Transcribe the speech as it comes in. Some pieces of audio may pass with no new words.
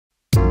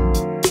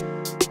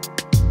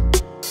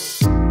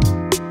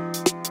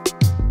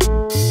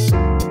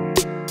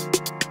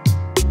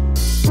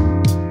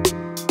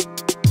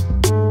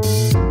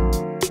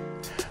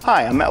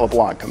Hi, I'm Matt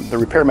LeBlanc. I'm the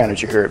repair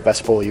manager here at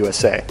Vespoli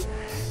USA.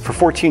 For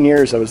 14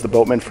 years, I was the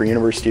boatman for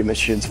University of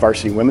Michigan's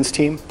varsity women's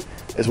team,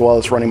 as well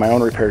as running my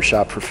own repair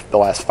shop for the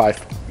last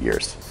 5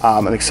 years.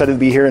 I'm excited to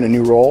be here in a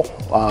new role,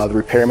 the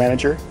repair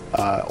manager,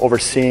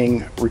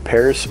 overseeing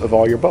repairs of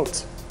all your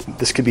boats.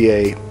 This could be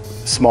a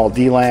small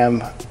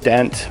D-lam,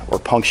 dent, or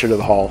puncture to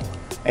the hull.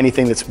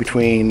 Anything that's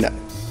between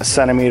a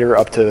centimeter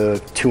up to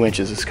 2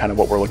 inches is kind of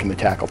what we're looking to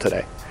tackle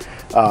today.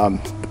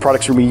 The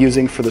products we're going to be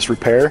using for this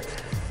repair,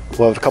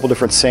 we'll have a couple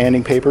different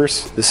sanding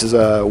papers. This is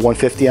a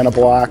 150 on a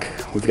block.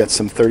 We've got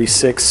some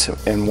 36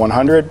 and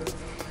 100.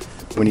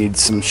 We need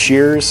some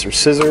shears or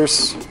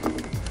scissors,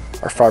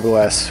 our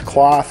fiberglass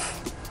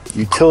cloth,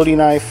 utility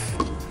knife.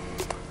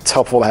 It's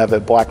helpful to have a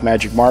black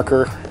magic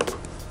marker,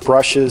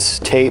 brushes,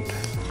 tape,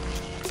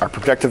 our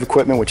protective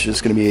equipment, which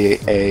is going to be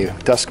a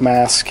dust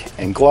mask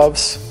and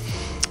gloves,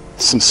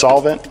 some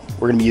solvent.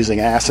 We're going to be using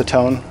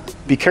acetone.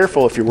 Be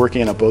careful if you're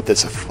working in a boat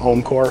that's a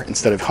foam core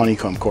instead of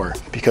honeycomb core,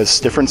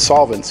 because different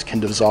solvents can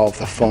dissolve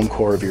the foam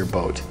core of your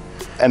boat.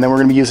 And then we're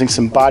going to be using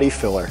some body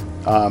filler.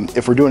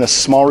 If we're doing a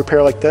small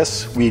repair like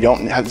this, we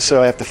don't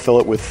necessarily have to fill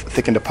it with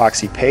thickened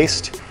epoxy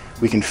paste.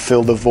 We can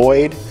fill the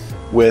void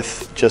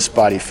with just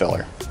body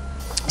filler.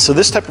 So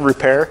this type of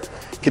repair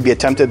can be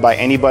attempted by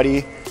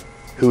anybody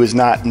who is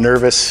not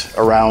nervous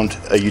around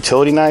a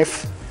utility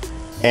knife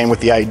and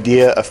with the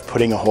idea of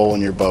putting a hole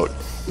in your boat.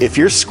 If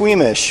you're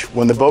squeamish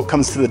when the boat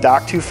comes to the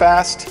dock too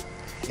fast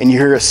and you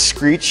hear a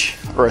screech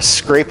or a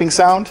scraping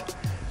sound,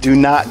 do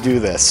not do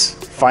this.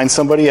 Find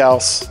somebody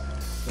else,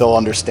 they'll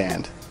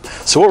understand.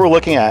 So what we're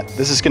looking at,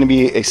 this is going to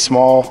be a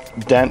small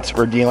dent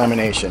or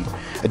delamination.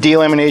 A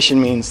delamination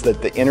means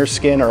that the inner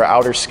skin or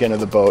outer skin of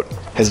the boat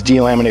has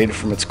delaminated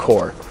from its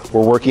core.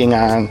 We're working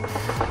on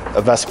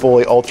a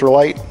Vespoli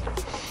Ultralight,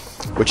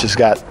 which has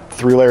got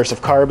 3 layers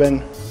of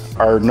carbon,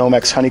 our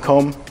Nomex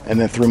honeycomb, and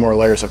then 3 more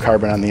layers of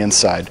carbon on the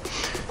inside.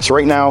 So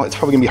right now, it's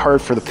probably gonna be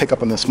hard for the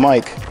pickup on this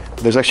mic, but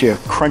there's actually a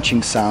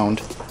crunching sound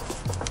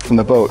from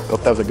the boat. Oh,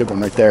 that was a good one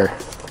right there.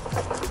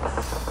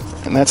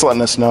 And that's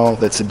letting us know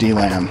that's a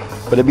D-lam.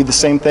 But it'd be the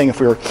same thing if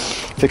we were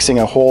fixing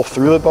a hole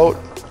through the boat,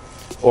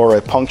 or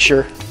a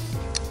puncture,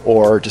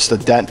 or just a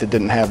dent that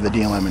didn't have the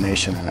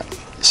delamination in it.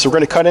 So we're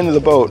gonna cut into the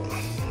boat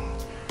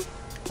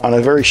on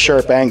a very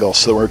sharp angle,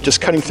 so we're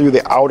just cutting through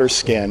the outer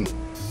skin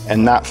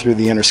and not through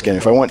the inner skin.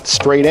 If I went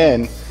straight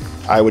in,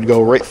 I would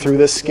go right through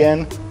this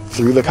skin,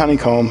 through the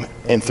honeycomb,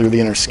 and through the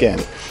inner skin.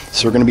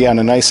 So we're going to be on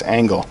a nice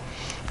angle.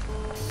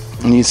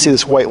 And you see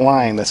this white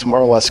line that's more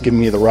or less giving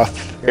me the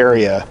rough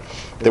area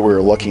that we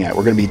were looking at.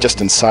 We're going to be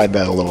just inside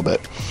that a little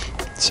bit.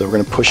 So we're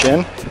going to push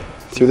in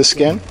through the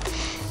skin,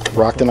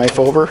 rock the knife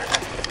over.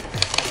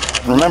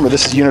 And remember,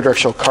 this is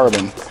unidirectional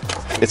carbon.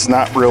 It's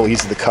not real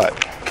easy to cut.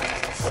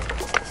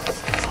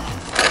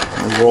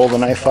 Roll the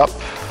knife up.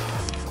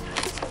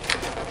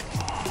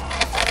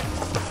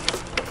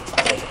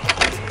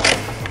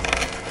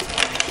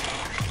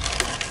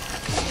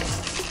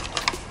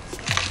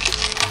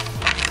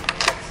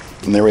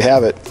 And there we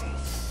have it.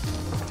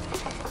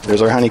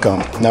 There's our honeycomb.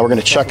 Now we're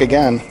going to check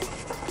again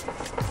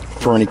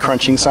for any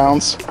crunching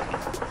sounds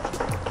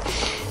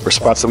or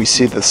spots that we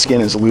see that the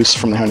skin is loose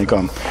from the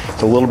honeycomb.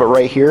 It's a little bit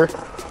right here,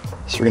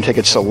 so we're going to take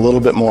it just a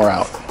little bit more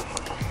out.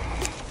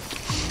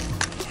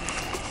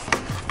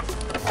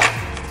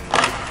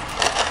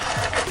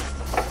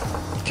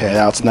 Okay,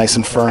 now it's nice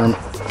and firm.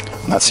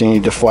 I'm not seeing any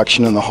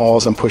deflection in the hull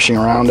as I'm pushing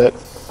around it,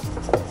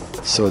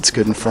 so it's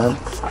good and firm.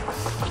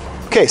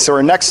 Okay, so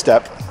our next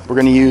step, we're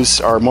going to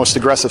use our most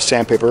aggressive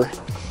sandpaper.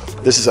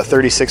 This is a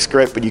 36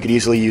 grit, but you could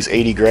easily use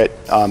 80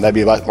 grit. That'd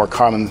be a lot more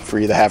common for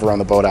you to have around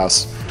the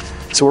boathouse.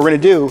 So what we're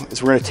going to do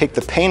is we're going to take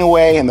the paint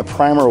away and the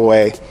primer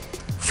away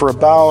for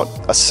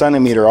about a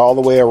centimeter all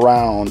the way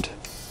around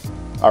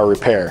our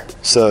repair,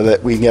 so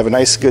that we can have a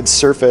nice good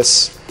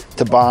surface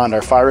to bond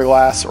our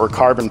fiberglass or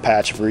carbon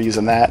patch, if we're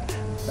using that,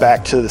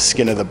 back to the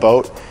skin of the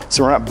boat.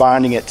 So we're not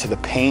bonding it to the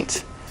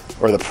paint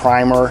or the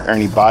primer or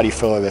any body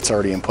filler that's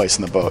already in place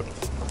in the boat.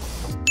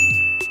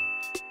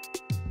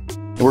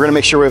 And we're going to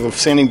make sure we have a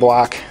sanding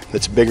block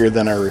that's bigger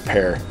than our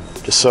repair,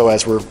 just so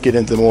as we're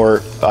getting to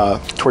more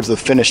towards the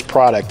finished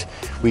product,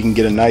 we can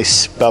get a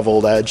nice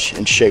beveled edge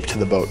and shape to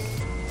the boat.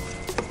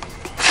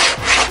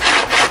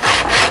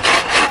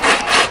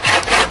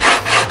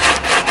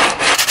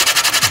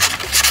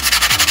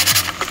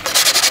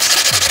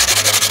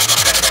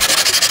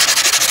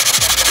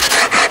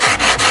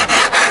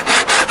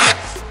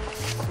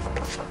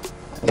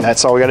 And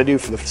that's all we got to do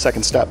for the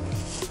second step.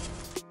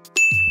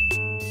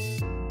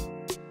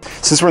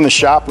 Since we're in the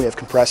shop, we have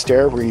compressed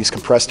air. We're going to use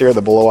compressed air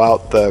to blow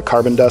out the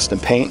carbon dust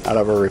and paint out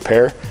of our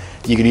repair.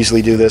 You could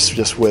easily do this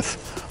just with,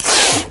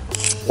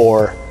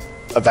 or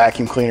a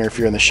vacuum cleaner if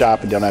you're in the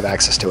shop and don't have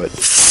access to it.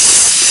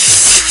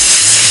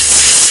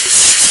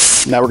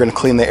 Now we're going to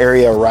clean the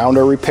area around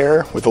our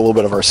repair with a little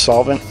bit of our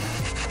solvent.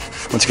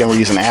 Once again, we're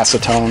using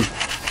acetone,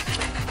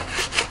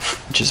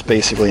 which is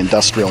basically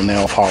industrial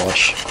nail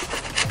polish.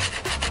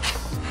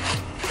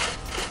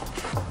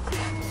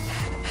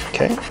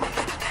 Okay.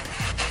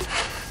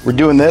 We're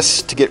doing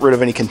this to get rid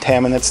of any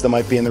contaminants that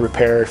might be in the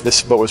repair.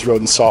 This boat was rode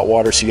in salt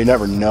water, so you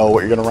never know what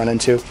you're going to run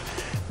into.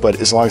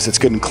 But as long as it's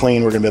good and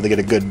clean, we're going to be able to get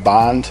a good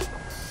bond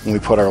when we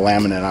put our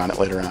laminate on it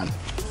later on.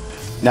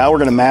 Now we're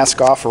going to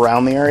mask off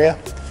around the area.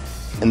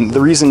 And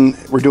the reason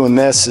we're doing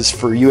this is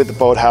for you at the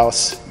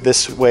boathouse.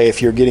 This way,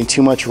 if you're getting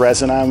too much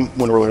resin on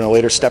when we're in a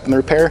later step in the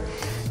repair,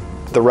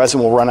 the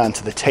resin will run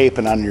onto the tape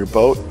and onto your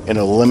boat, and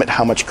it'll limit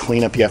how much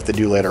cleanup you have to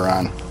do later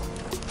on.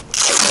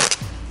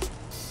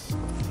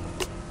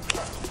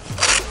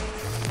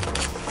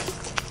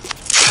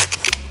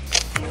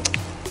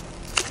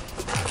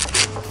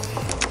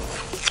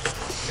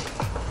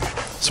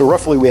 So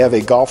roughly we have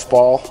a golf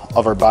ball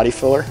of our body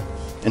filler,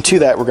 and to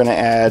that we're going to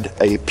add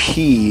a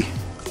pea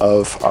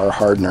of our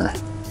hardener.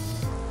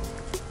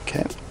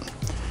 Okay,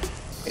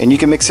 and you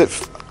can mix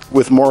it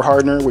with more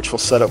hardener, which will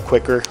set up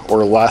quicker,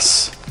 or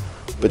less,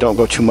 but don't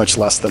go too much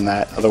less than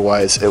that,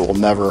 otherwise it will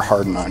never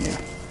harden on you.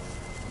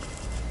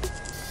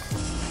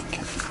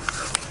 Okay.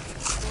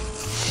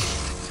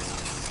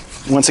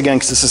 Once again,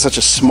 because this is such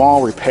a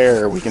small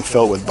repair, we can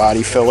fill it with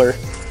body filler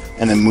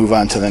and then move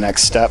on to the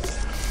next step.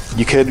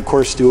 You could, of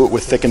course, do it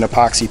with thickened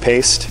epoxy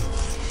paste,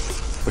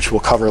 which we'll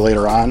cover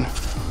later on.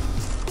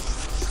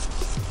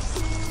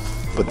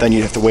 But then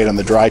you'd have to wait on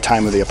the dry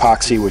time of the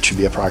epoxy, which would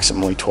be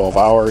approximately 12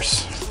 hours.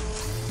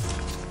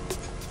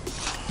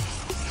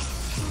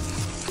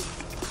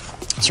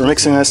 So we're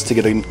mixing this to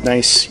get a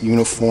nice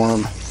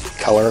uniform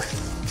color.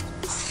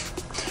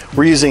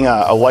 We're using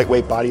a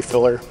lightweight body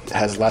filler. It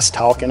has less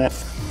talc in it.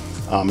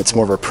 It's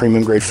more of a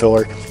premium grade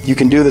filler. You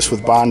can do this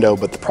with Bondo,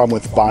 but the problem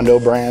with Bondo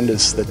brand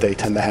is that they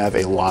tend to have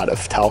a lot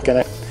of talc in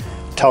it.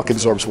 Talc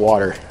absorbs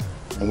water,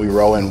 and we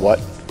row in what?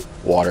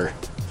 Water.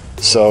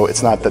 So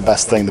it's not the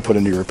best thing to put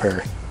into your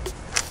repair.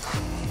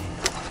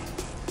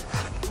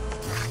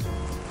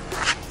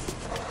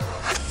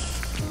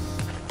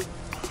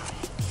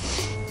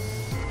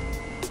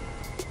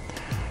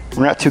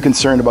 We're not too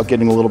concerned about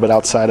getting a little bit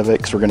outside of it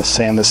because we're going to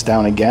sand this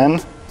down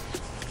again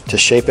to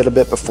shape it a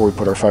bit before we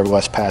put our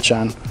fiberglass patch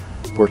on.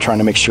 We're trying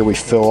to make sure we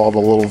fill all the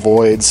little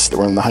voids that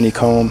were in the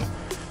honeycomb,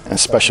 and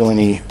especially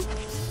any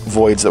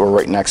voids that were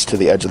right next to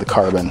the edge of the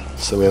carbon.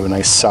 So we have a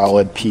nice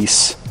solid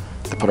piece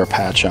to put our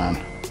patch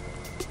on.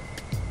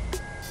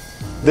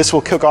 This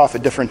will cook off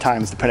at different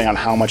times depending on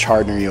how much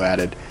hardener you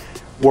added.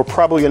 We're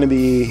probably going to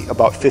be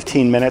about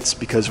 15 minutes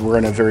because we're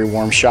in a very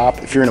warm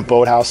shop. If you're in a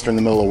boathouse during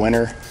the middle of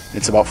winter and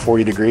it's about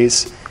 40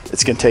 degrees,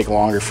 it's going to take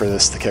longer for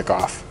this to kick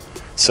off.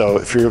 So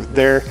if you're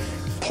there,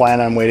 plan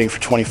on waiting for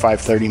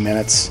 25-30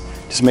 minutes.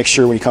 Just make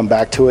sure when you come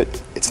back to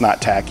it, it's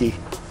not tacky.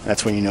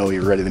 That's when you know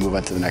you're ready to move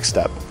on to the next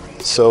step.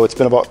 So it's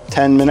been about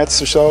 10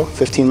 minutes or so,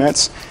 15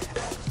 minutes.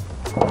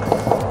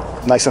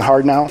 Nice and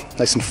hard now,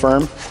 nice and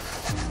firm.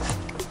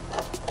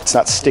 It's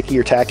not sticky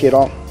or tacky at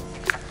all.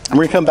 And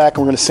we're gonna come back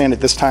and we're gonna sand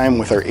it this time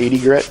with our 80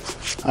 grit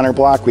on our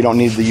block. We don't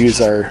need to use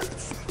our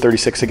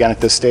 36 again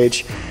at this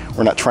stage.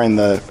 We're not trying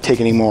to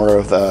take any more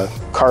of the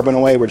carbon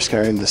away. We're just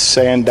going to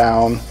sand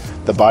down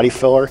the body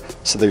filler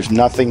so there's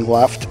nothing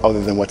left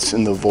other than what's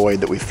in the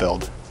void that we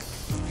filled.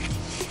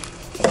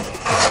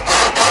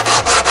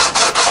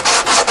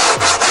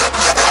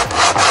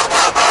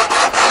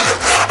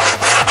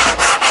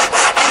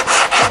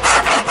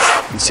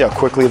 You can see how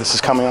quickly this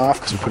is coming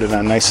off because we put it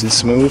on nice and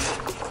smooth,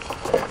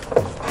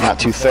 not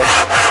too thick.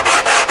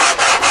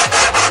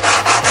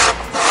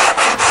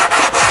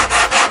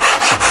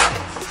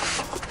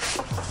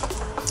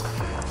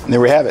 And there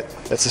we have it.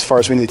 That's as far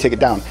as we need to take it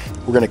down.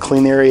 We're going to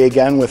clean the area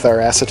again with our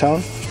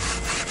acetone.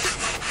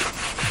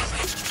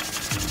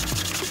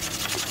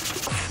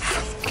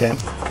 Okay.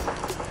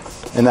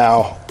 And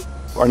now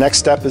our next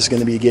step is going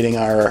to be getting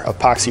our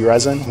epoxy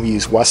resin. We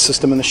use West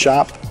System in the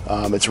shop.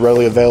 It's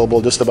readily available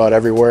just about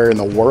everywhere in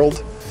the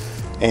world,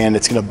 and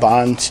it's going to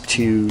bond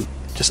to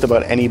just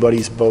about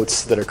anybody's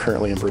boats that are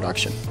currently in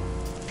production.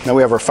 Now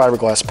we have our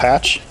fiberglass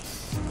patch,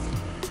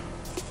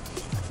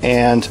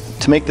 and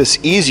to make this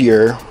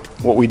easier,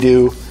 what we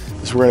do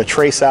is we're going to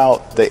trace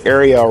out the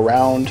area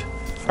around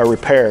our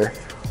repair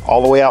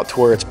all the way out to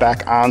where it's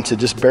back onto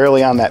just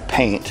barely on that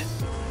paint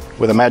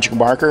with a magic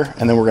marker,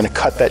 and then we're going to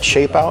cut that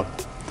shape out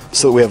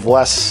so that we have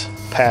less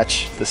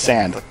patch to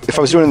sand. If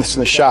I was doing this in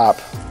the shop,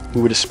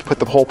 we would just put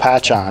the whole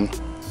patch on,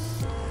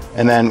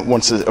 and then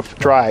once it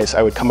dries,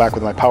 I would come back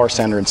with my power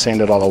sander and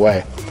sand it all the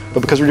way.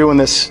 But because we're doing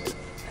this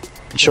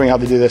and showing how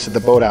to do this at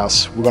the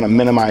boathouse, we're going to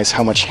minimize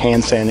how much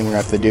hand sanding we're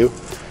going to have to do,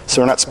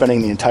 so we're not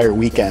spending the entire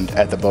weekend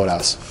at the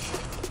boathouse.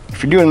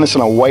 If you're doing this in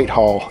a white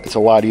hull, it's a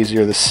lot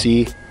easier to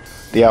see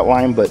the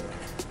outline, but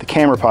the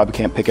camera probably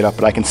can't pick it up,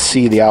 but I can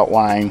see the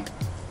outline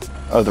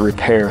of the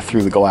repair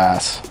through the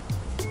glass.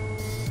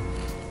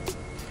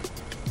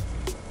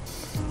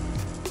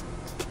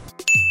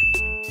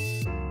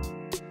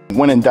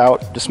 When in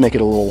doubt, just make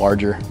it a little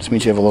larger. Just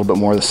means you have a little bit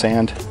more of the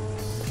sand.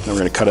 Then we're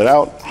going to cut it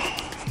out.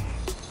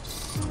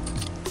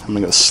 I'm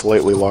going to go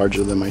slightly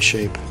larger than my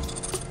shape.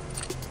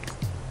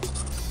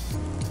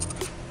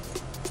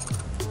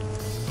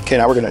 Okay,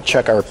 now we're going to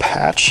check our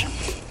patch.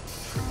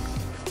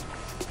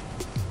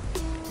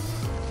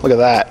 Look at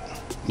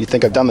that. You'd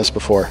think I've done this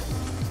before.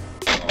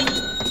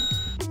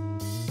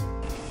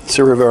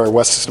 So we have our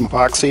West System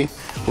epoxy.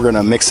 We're going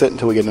to mix it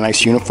until we get a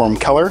nice uniform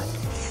color,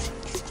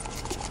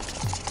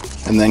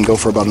 and then go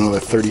for about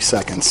another 30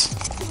 seconds.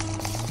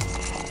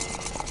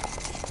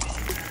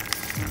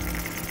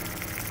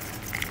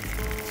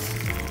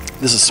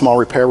 This is a small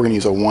repair. We're going to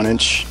use a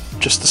 1-inch,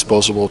 just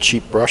disposable,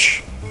 cheap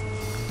brush.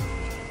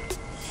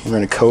 We're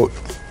going to coat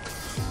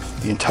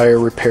the entire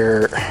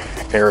repair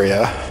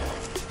area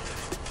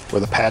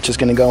where the patch is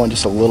going to go and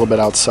just a little bit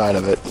outside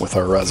of it with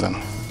our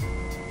resin.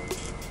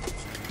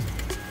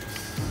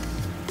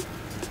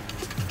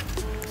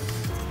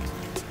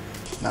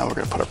 Now we're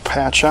going to put our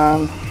patch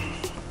on.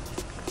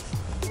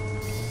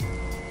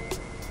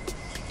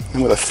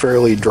 And with a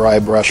fairly dry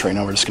brush right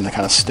now, we're just going to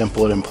kind of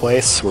stipple it in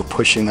place. We're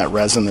pushing that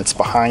resin that's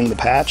behind the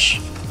patch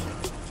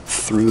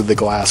through the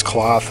glass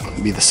cloth.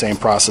 It'd be the same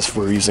process if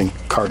we're using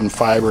carbon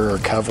fiber or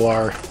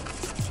Kevlar.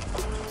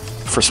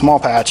 For small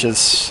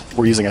patches,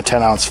 we're using a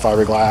 10-ounce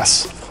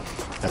fiberglass.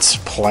 That's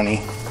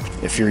plenty.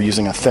 If you're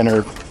using a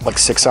thinner, like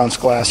 6-ounce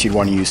glass, you'd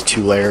want to use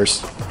 2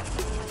 layers.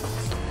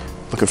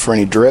 Looking for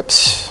any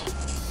drips.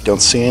 Don't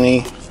see any.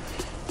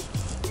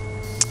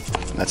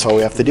 And that's all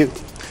we have to do.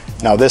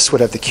 Now this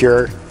would have to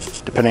cure,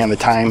 depending on the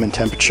time and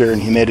temperature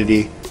and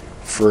humidity,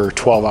 for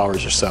 12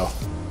 hours or so.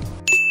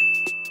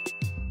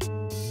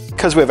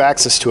 Because we have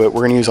access to it,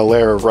 we're going to use a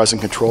layer of resin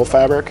control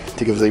fabric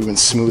to give us an even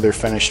smoother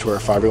finish to our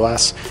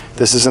fiberglass.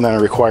 This isn't a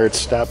required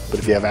step, but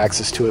if you have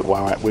access to it,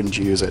 why wouldn't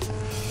you use it?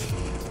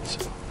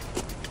 So,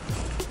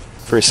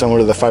 very similar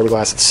to the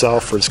fiberglass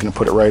itself, we're just going to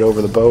put it right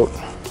over the boat.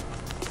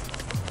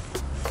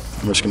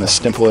 And we're just going to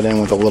stipple it in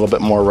with a little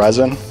bit more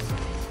resin.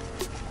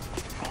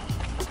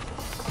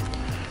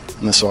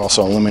 And this will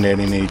also eliminate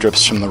any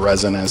drips from the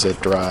resin as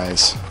it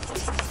dries.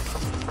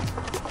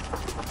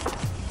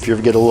 If you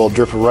ever get a little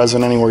drip of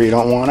resin anywhere you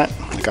don't want it,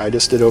 like I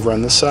just did over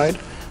on this side,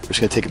 we're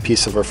just going to take a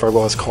piece of our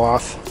fiberglass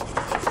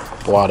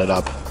cloth, blot it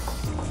up.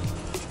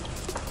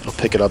 It'll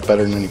pick it up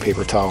better than any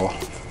paper towel.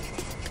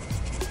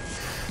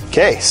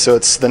 Okay, so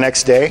it's the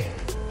next day.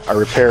 Our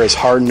repair is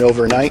hardened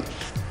overnight.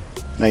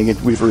 Now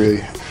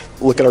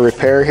look at our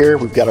repair here.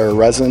 We've got our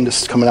resin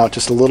just coming out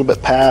just a little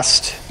bit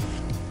past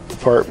the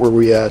part where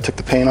we took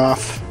the paint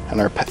off, and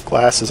our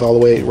glass is all the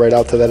way right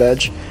out to that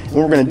edge. And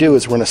what we're going to do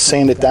is we're going to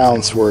sand it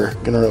down, so we're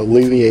going to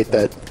eliminate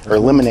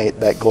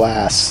that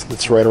glass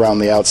that's right around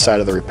the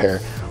outside of the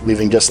repair,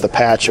 leaving just the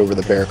patch over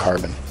the bare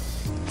carbon.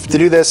 To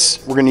do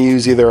this, we're going to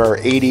use either our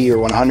 80 or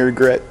 100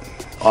 grit.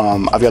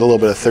 I've got a little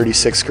bit of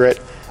 36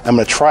 grit. I'm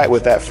going to try it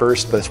with that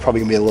first, but it's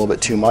probably going to be a little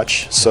bit too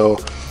much. So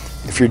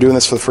if you're doing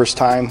this for the first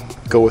time,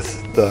 go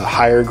with the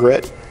higher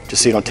grit,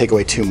 just so you don't take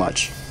away too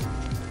much.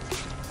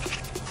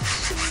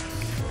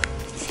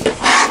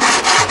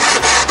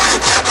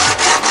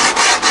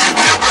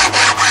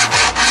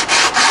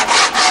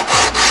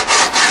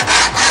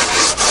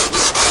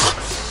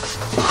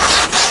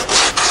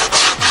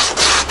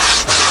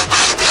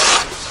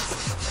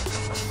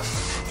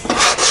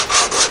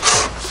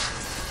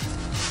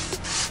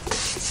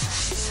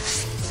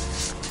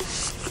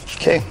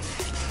 Okay,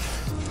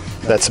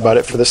 that's about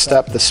it for this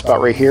step. This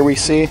spot right here we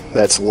see,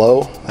 that's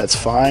low, that's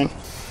fine.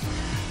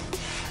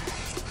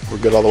 We're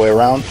good all the way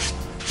around.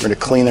 We're going to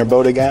clean our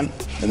boat again,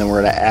 and then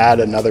we're going to add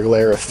another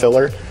layer of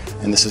filler,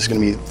 and this is going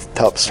to be to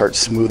help start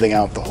smoothing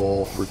out the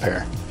whole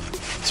repair.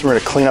 So we're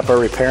going to clean up our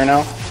repair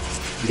now,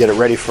 get it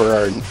ready for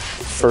our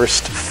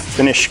first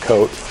finish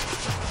coat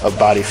of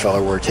body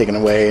filler. We're taking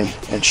away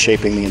and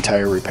shaping the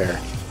entire repair.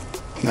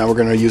 Now we're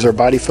going to use our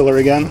body filler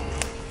again.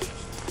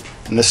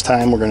 And this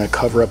time we're going to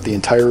cover up the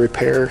entire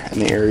repair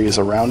and the areas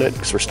around it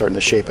because we're starting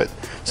to shape it.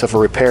 So if a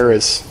repair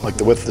is like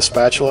the width of the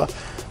spatula,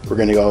 we're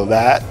going to go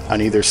that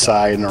on either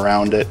side and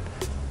around it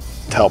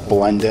to help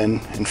blend in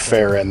and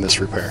fair end this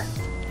repair.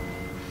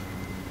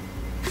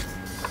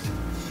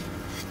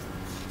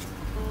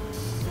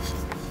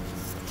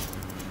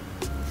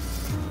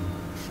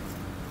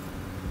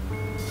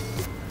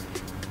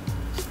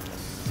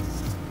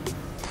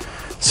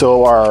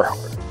 So our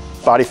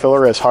body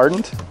filler has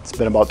hardened. It's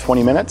been about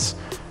 20 minutes.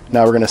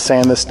 Now we're going to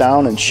sand this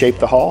down and shape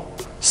the hull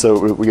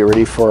so we get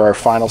ready for our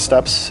final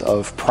steps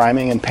of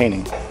priming and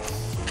painting.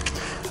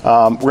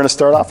 We're going to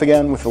start off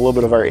again with a little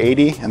bit of our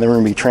 80, and then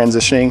we're going to be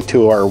transitioning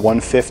to our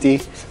 150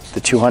 to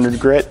 200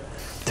 grit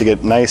to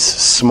get nice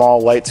small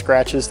light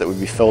scratches that would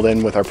be filled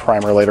in with our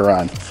primer later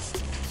on.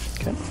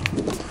 Okay.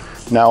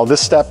 Now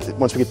this step,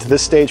 once we get to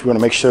this stage, we want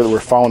to make sure that we're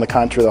following the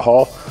contour of the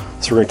hull.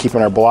 So we're going to keep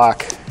our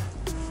block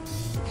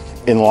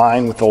in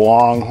line with the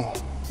long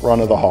run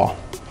of the hull.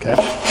 Okay.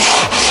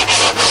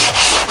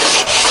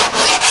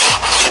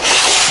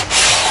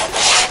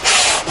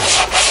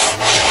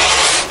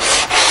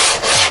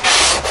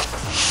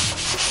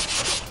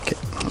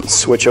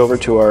 Switch over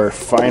to our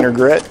finer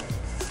grit,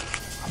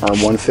 our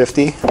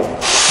 150.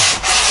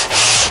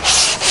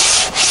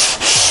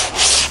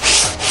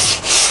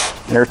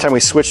 And every time we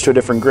switch to a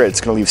different grit,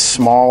 it's going to leave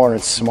smaller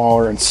and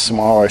smaller and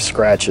smaller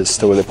scratches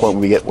to the point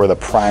we get where the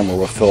primer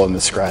will fill in the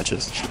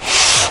scratches.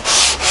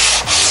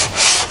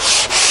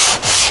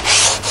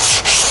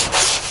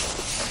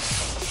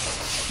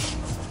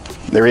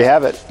 There you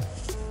have it.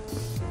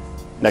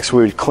 Next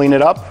we would clean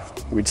it up.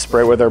 we'd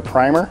spray it with our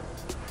primer.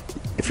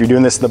 If you're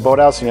doing this in the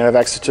boathouse and you don't have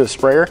access to a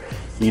sprayer,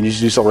 you can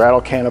just use a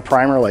rattle can of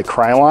primer like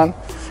Krylon,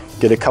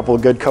 get a couple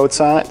of good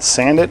coats on it,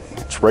 sand it,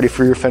 it's ready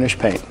for your finished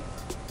paint.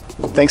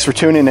 Thanks for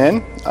tuning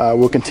in.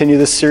 We'll continue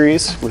this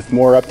series with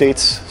more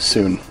updates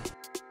soon.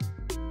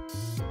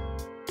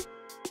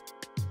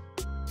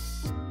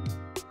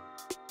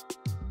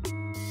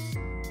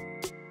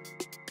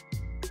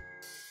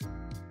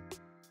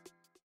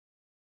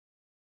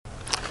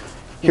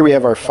 Here we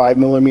have our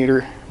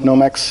 5mm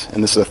Nomex,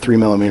 and this is a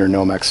 3mm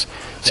Nomex.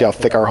 See how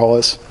thick our hull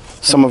is?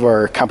 Some of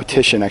our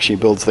competition actually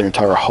builds their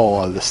entire hull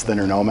out of this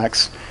thinner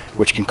Nomex,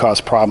 which can cause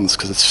problems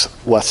because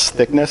it's less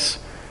thickness,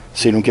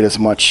 so you don't get as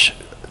much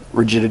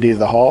rigidity to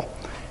the hull,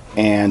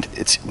 and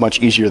it's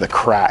much easier to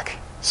crack.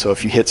 So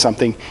if you hit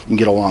something, you can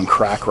get a long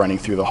crack running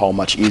through the hull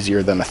much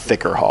easier than a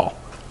thicker hull.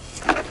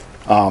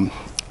 I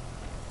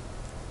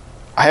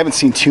haven't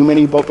seen too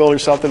many boat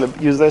builders out there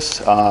that use this.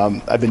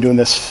 I've been doing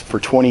this for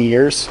 20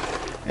 years.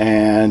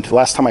 And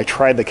last time I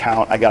tried the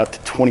count, I got up to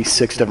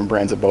 26 different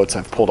brands of boats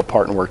I've pulled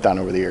apart and worked on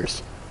over the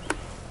years.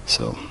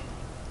 So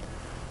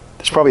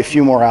there's probably a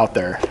few more out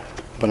there,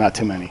 but not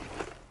too many.